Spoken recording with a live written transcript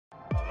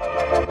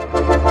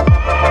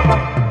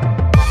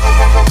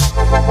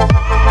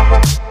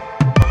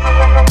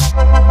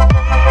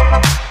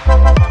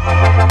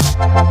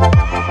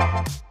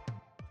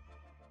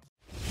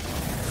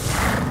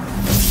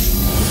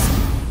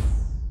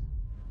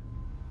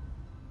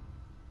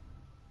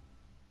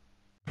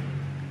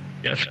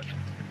Yes.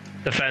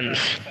 Defense.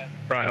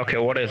 Right, okay,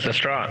 what is the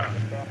strat?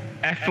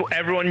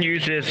 Everyone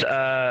uses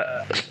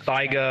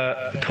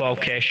Steiger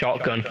 12k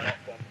shotgun,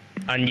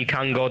 and you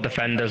can go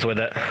defenders with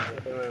it.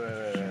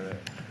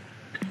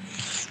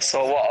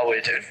 So what are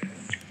we doing?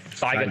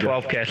 Steiger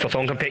 12k, so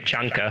someone can pick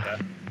Chanka.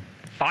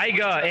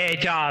 Steiger, hey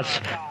Jazz!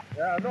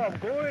 Yeah, no, I'm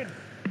going.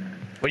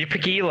 Will you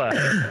pick Ela?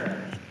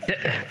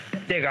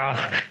 Dig off.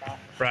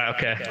 Right,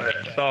 okay.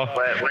 So.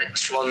 Wait,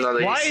 which one are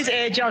these? Why is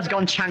Ajaz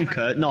gone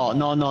Chanka?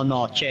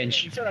 No,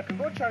 change. You said I can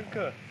go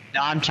Chanka.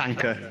 No, I'm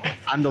Chanka.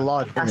 I'm the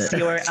Lord. I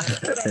see where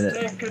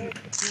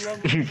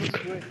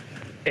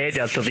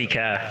Ajaz, does he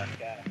care?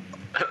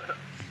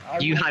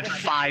 You had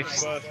 5.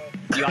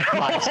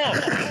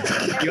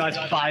 You had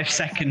 5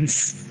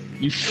 seconds.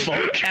 You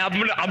fuck.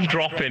 I'm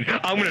dropping.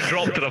 I'm gonna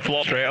drop to the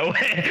floor straight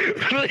away.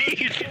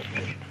 Please.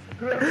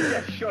 Get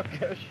a shot.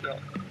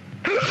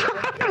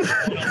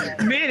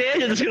 Me and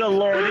Asia are just gonna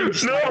load in,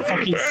 just like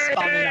fucking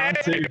spamming out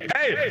too.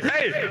 Hey,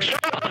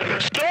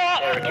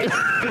 stop!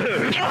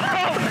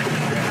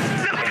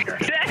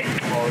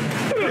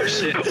 Oh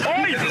shit. Oi,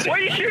 why are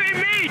you shooting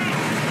me?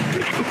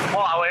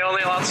 What, are we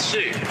only allowed to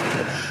shoot?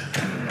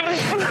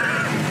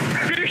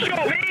 You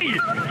shot me!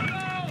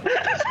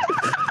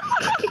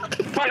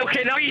 Right,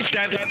 okay, now you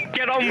dead.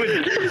 Get on with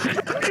it.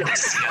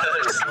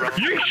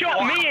 You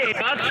shot me,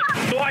 Amos,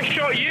 so I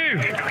shot you.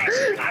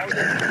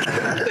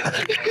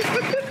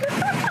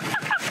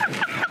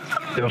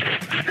 The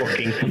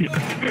fucking.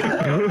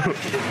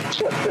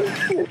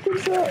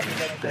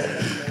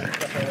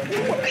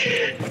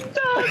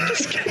 No, I'm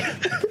just kidding.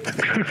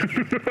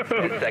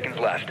 10 seconds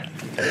left.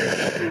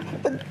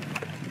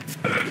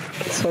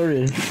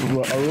 Sorry,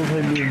 well, I love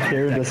how me and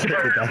Kieran just hit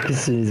the back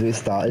as soon as we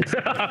started.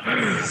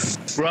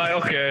 Right,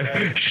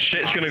 okay.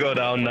 Shit's gonna go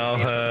down now.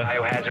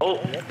 Oh,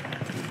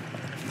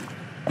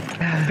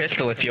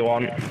 Pistol if you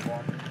want.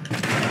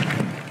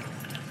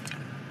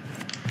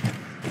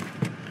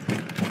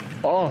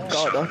 Oh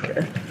god,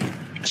 okay.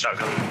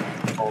 Shotgun.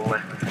 Only.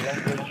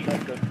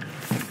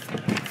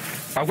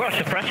 I've got a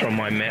suppressor on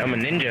mine, mate. I'm a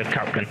ninja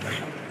captain.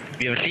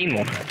 Have you ever seen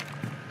one?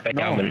 Bet you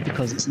No, haven't.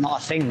 because it's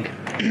not a thing.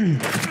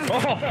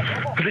 Oh!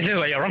 This is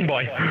where you're wrong,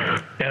 boy.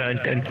 Dun.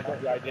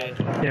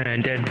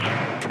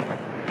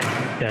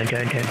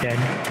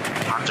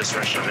 I'm just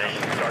rushing me.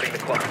 starting the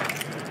clock.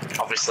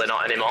 Obviously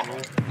not anymore.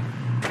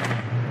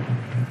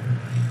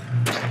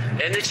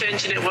 Ain't they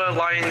changing it where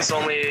lions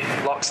only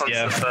locks onto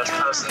Yeah. the first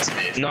person's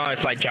view? No,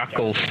 it's like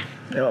jackals.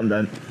 Yeah, I'm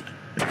done.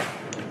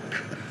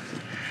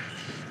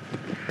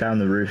 Down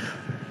the roof.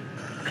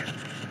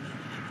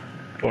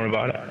 Don't worry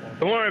about it.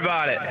 Don't worry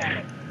about it.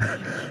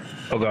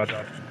 Oh god.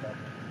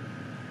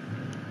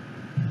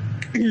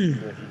 This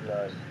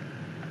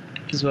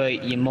is where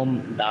your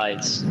mum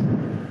dies.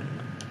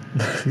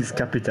 It's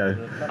Capito.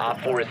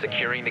 Op 4 is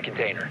securing the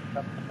container.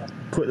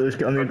 Quickly, let's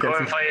get on the Go and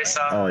objective. fire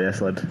yourself. Oh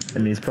yes, lad. I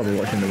mean, he's probably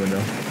watching the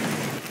window.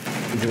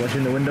 Is he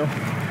watching the window?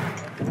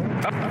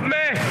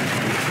 Me!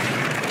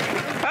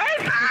 Hey!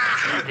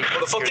 What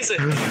the fuck is it?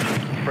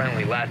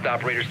 Friendly, last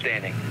operator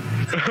standing.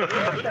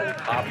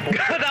 Op 4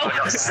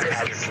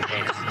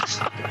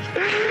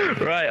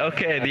 Right,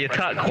 okay, the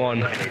attack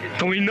one.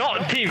 Can we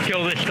not team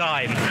kill this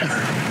time?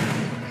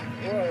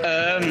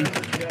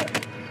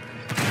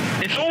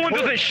 If someone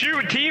doesn't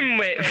shoot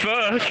teammate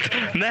first,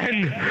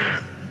 then...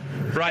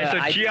 Right, so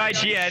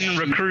GIGN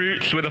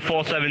recruits with a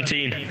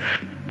 417.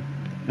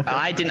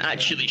 I didn't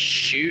actually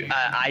shoot.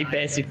 I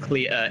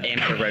basically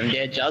aimed around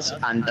Ajaz,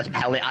 and the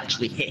pellet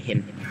actually hit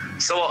him.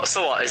 So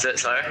what is it,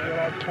 sorry?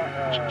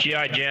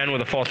 GIGN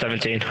with a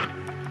 417.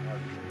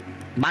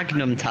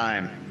 Magnum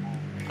time.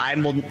 I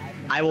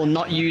will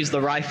not use the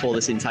rifle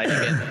this entire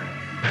game.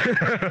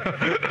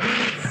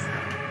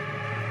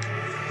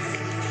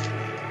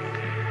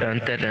 Dun.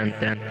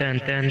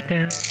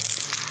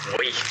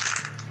 Oi.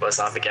 What's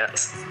that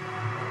forget?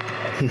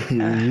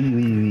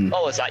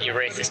 Oh, was that your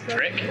racist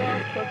prick?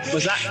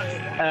 Was that?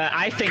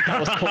 I think that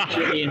was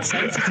culturally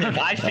insensitive.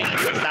 I think it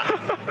was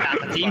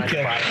that team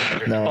kill.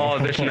 No. Oh,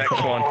 this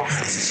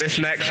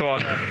next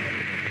one.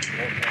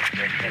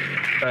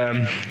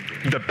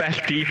 The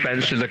best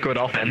defense is a good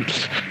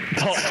offense.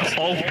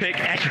 I'll pick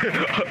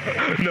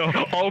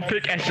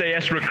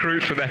SAS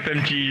recruits with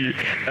FMG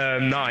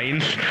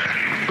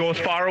 9s. Go as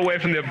far away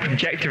from the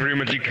objective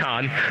room as you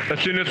can. As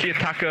soon as the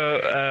attacker,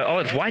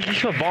 why did you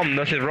show a bomb?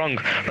 This is wrong.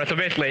 Right, so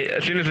basically,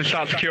 as soon as they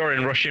start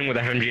securing, rush in with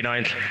FMG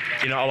 9s.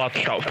 You're not allowed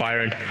to start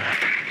firing.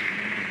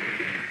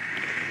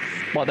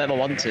 Whatever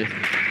want to.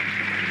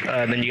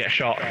 Then you get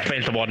shot. It's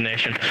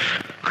insubordination.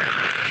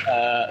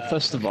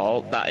 First of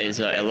all, that is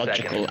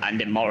illogical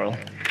and immoral.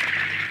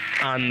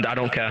 And I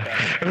don't care.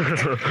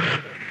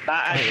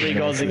 That actually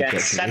goes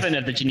against 7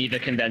 of the Geneva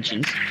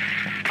Conventions.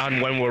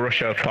 And when will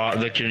Russia part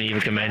of the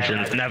Geneva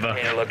Conventions? Never.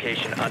 Container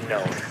location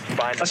unknown.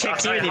 Find the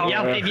Okay,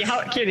 Kieran,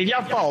 if you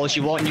have balls,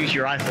 you won't use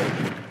your rifle.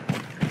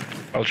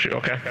 Oh shoot,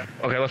 okay.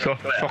 Okay, let's go.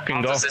 Let's fucking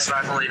How go. does this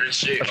rifle even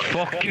shoot? Let's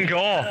fucking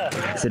go.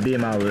 It's a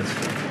DMR list.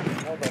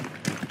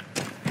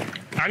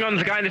 Hang on,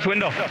 there's a guy in this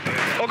window.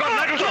 Oh god,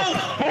 Nigel!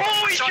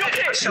 Oh, he's shot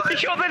it! He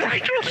shot the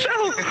nitro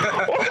cell!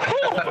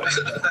 Oh.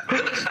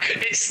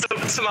 It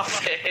stuck to my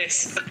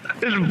face.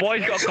 This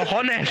boy's got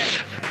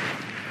cojones.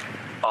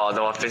 Oh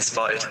no, I've been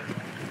spotted.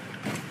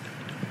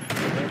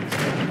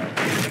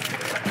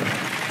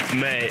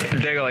 Mate,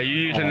 Diggle, are you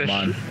using this?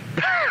 Man.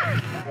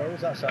 Where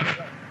was that sound?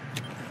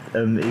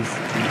 He's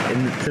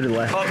to the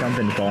left, camp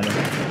in the corner.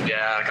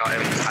 Yeah, I got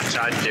him. I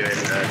tried doing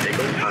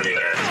Diggle and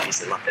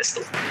using my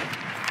pistol.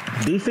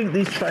 Do you think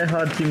these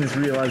try-hard teams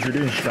realise we're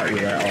doing Strat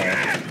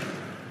Roulette,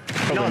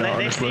 or...? No, not,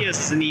 they see us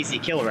as an easy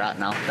kill right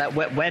now.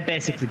 We're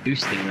basically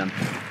boosting them.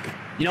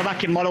 You know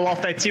back in Modern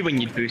Warfare 2 when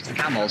you'd boost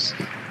camels?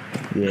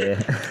 Yeah.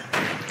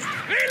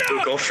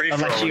 We'll go free for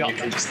Unless all you and you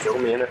can just kill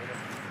me, innit?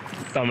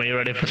 Tom, are you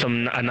ready for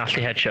a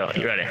nasty headshot?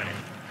 You ready?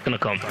 It's gonna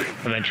come,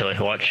 eventually,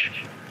 watch.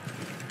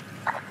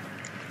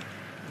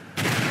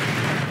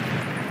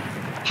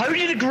 How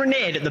did a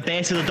grenade at the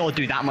base of the door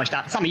do that much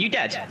damage? Sam, are you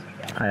dead?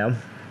 I am.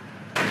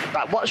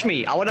 Right, watch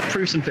me. I want to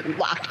prove something.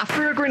 I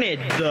threw a grenade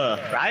there,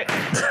 right?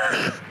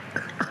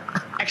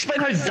 Explain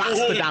how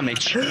that's the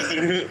damage.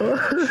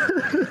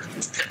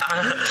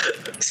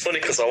 It's funny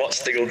because I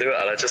watched Diggle do it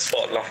and I just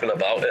thought nothing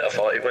about it. I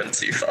thought he went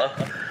too far.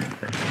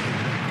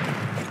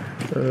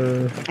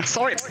 I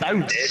saw it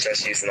bounce. Yeah,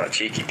 just using that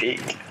cheeky peek.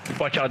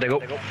 Watch out,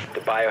 Diggle. The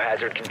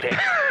biohazard container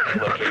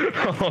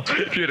is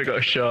located. If you'd have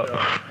got shot.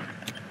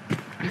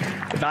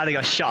 If I'd have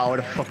got shot, I would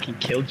have fucking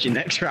killed you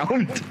next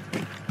round.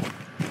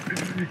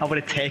 I would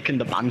have taken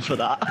the ban for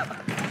that.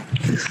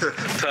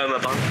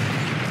 Permaban.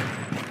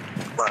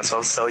 Might as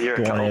well sell your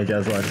Go on here,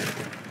 account. Jazz lad.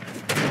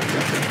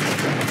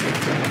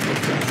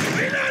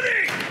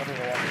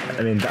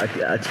 I mean, I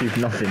achieved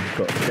nothing,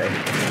 but okay.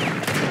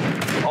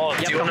 Oh,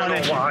 do you want to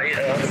know why? You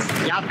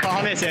have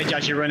cojones here,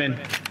 Jazz, you're running.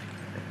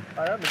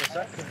 I am in a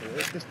second.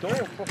 This door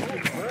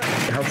fucking works.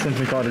 It has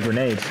something called a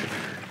grenade.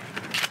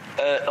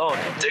 Oh,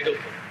 Diggle,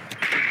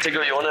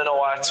 you want to know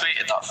why I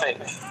tweeted that thing?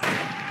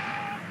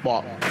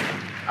 What?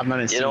 I've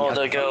never seen You know that.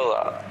 the girl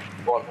that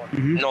one?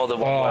 No, the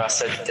one where I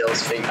said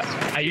Dill's feet.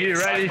 Are you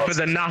ready for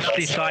the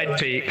nasty side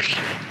peeks?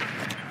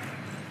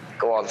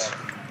 Go on.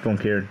 Go on,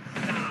 Kieran.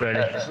 Ready?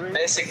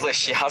 Basically,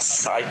 she has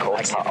psycho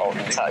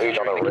tattooed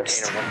on her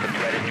wrist. Once the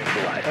threat is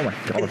neutralized. Oh my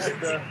god.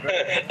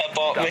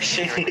 Abort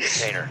mission.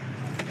 Container.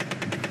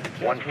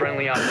 One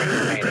friendly operator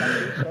remaining.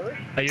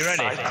 Are you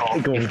ready? Psycho.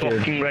 Go You on, Kieran.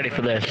 fucking ready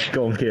for this?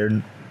 Go on,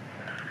 Kieran.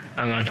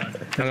 Hang on.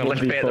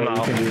 Let's bait them We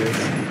out. can do this.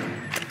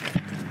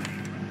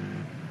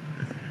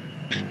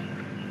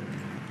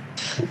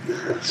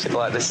 She's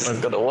like, this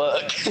isn't gonna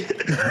work.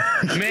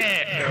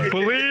 Mate,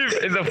 believe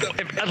in the.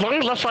 As long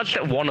as I touched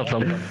at one of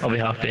them, I'll be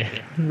happy.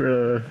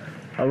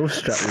 I love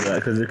Strat Roulette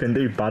because we can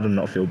do bad and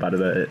not feel bad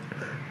about it.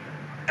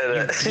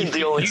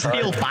 The only You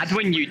feel time. bad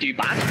when you do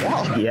bad?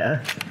 What?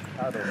 Yeah.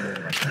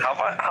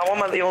 How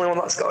am I the only one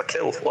that's got a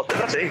kill? What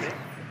did I do?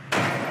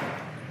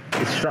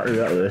 It's Strat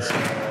Roulette with this.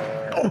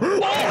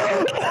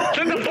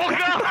 Turn the fuck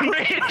out,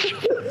 bitch!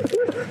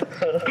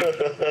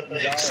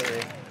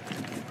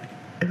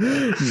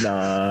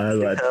 Nah,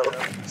 lad.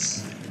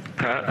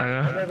 Hang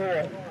on.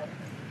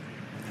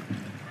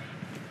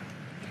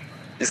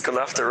 He's gonna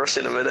have to rush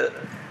in a minute.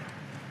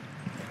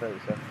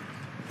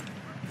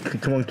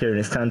 Come on, Kieran.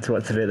 It's time to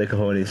activate the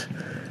cojones.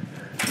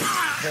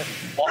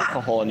 What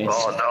cojones?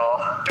 Oh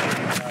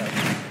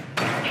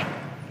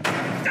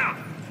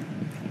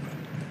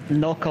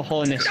No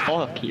cojones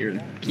for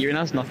Kieran. Kieran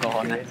has no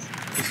cojones.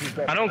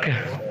 I don't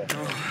care.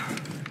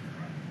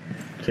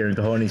 Kieran,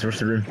 cojones, rush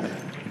the room.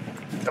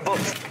 no.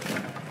 Above.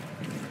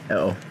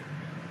 Uh-oh.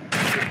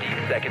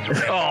 15 seconds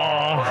remaining.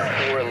 Oh,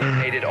 4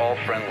 eliminated all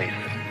friendlies.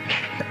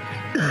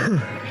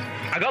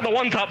 I got the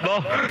one tap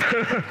though.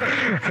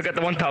 I got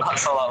the one tap.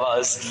 That's all that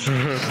matters.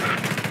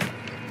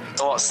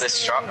 So what's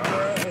this trap?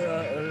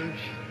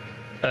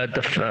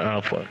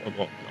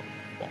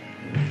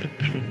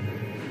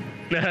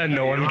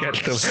 No one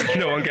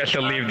gets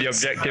to leave the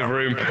objective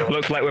room.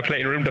 Looks like we're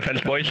playing room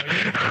defense, boys.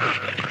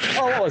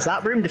 Oh, what was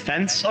that? Room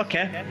defense?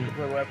 Okay.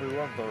 Go wherever we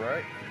want though,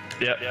 right?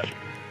 Yep.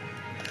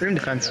 Room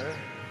defense.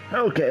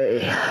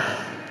 Okay.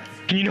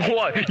 You know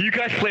what? You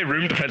guys play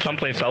room defense. I'm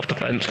playing self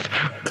defense.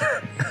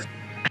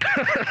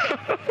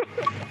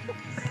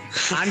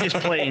 I'm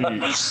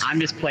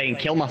just playing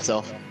kill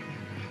myself.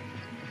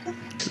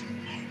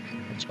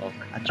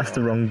 That's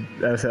the wrong.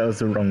 That was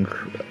the wrong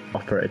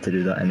operator to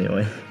do that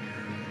anyway.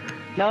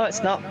 No,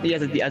 it's not. He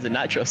has a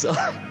natural self.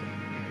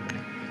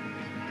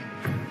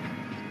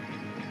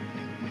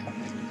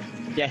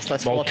 Yes,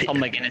 let's follow Tom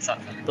McGuinness on.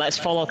 Let's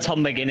follow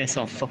Tom McGuinness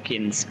on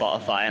fucking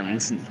Spotify and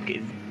listen to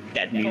his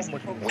dead music.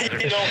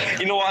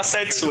 You know what I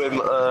said to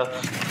him on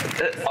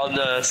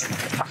I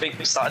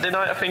think Saturday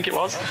night, I think it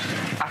was.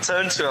 I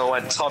turned to him and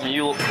went, "Tom,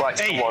 you look like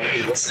someone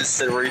who listens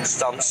to Rude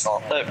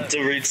Sandstorm,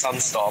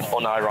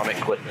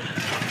 unironically."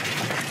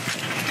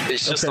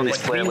 It's just Okay, on his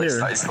playlist here.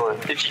 that is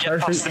good. If you get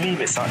past the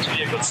meme, it's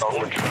actually a good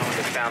song.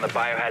 Found the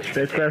biohazard.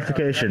 Bit of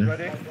clarification.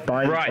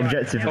 By Right,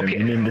 objective room, okay.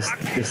 you mean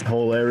this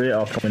whole area,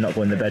 or can we not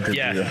go in the bedroom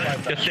Yeah,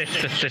 either?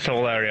 just this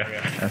whole area.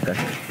 Okay.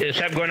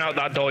 Except going out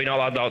that door, you're not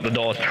allowed out the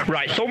doors.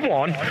 Right,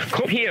 someone,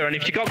 come here, and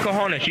if you got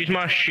cojones, use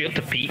my shield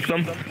to peek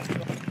them. 10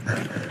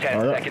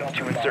 Oh, seconds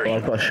to Oh, insertion.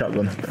 I've got a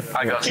shotgun.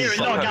 I got Here,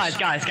 no, guys,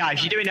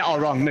 you're doing it all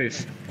wrong. Move.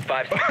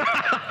 5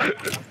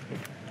 seconds.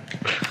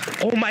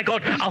 Oh my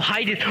god, I'll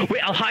hide it.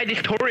 Wait, I'll hide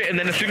this turret, and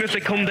then as soon as they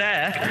come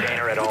there,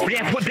 Container at all.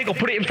 yeah, put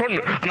it in front,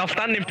 and I'll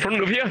stand in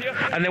front of you,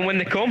 and then when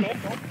they come,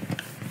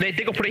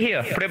 Diggle, put it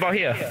here, put it about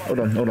here. Hold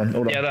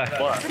on. Yeah, there.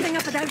 Setting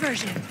up a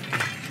diversion.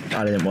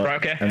 I didn't work. Right,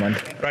 okay. Never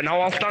mind. Right, now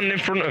I'll stand in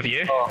front of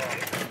you,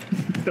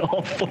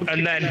 Oh, fuck.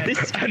 and then,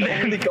 And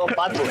then they go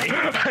badly.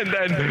 and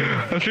then,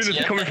 as soon as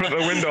they come in front of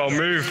the window, I'll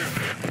move.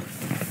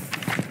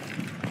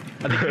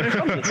 Are they coming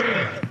from this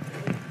way?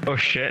 Oh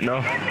shit,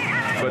 no.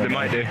 But they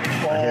might do.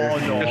 Oh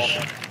no.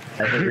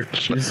 I hear your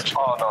keys.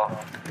 Oh no.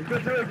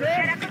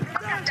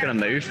 It's gonna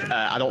move.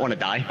 I don't want to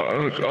die.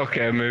 Oh,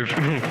 okay, move.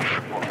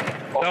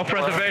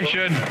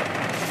 Self-preservation.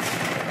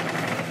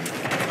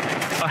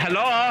 Oh,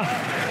 hello?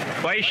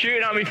 What are you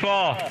shooting at me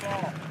for?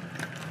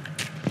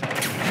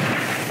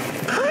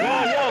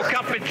 Whoa,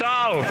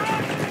 Capital!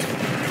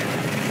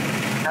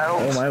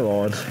 Help! Oh my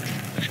lord.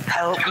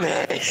 Help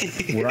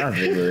me! Where are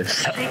they with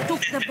this? They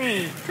took the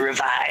bay.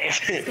 Revive!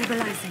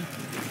 Stabilizing.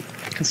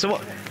 So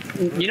what?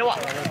 You know what?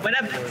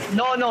 Whenever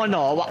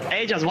no. What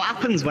Ajaz? What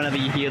happens whenever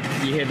you hear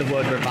the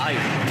word revive?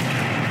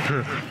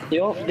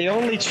 the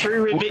only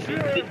true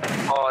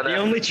Oh, the no.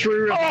 only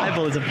true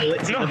revival is a bullet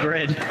to the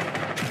brain.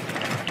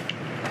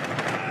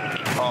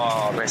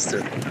 Oh, missed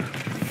it.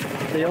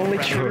 The only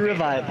true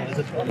revival is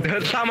a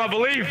bullet. Sam, I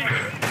believe.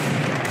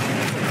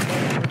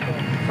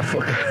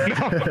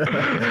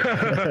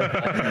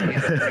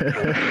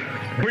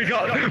 We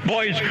got,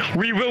 boys,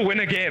 we will win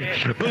a game.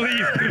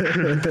 Believe.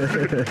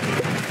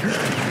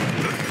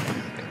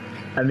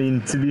 I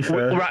mean, to be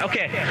fair. Right,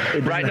 okay.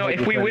 it Right, doesn't no, help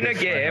if we with win a this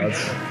game,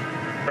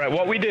 tryhards. right,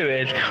 what we do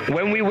is,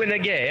 when we win a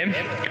game,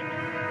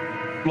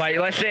 like,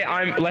 let's say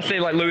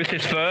like Lewis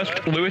is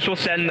first, Lewis will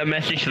send a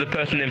message to the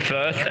person in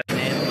first,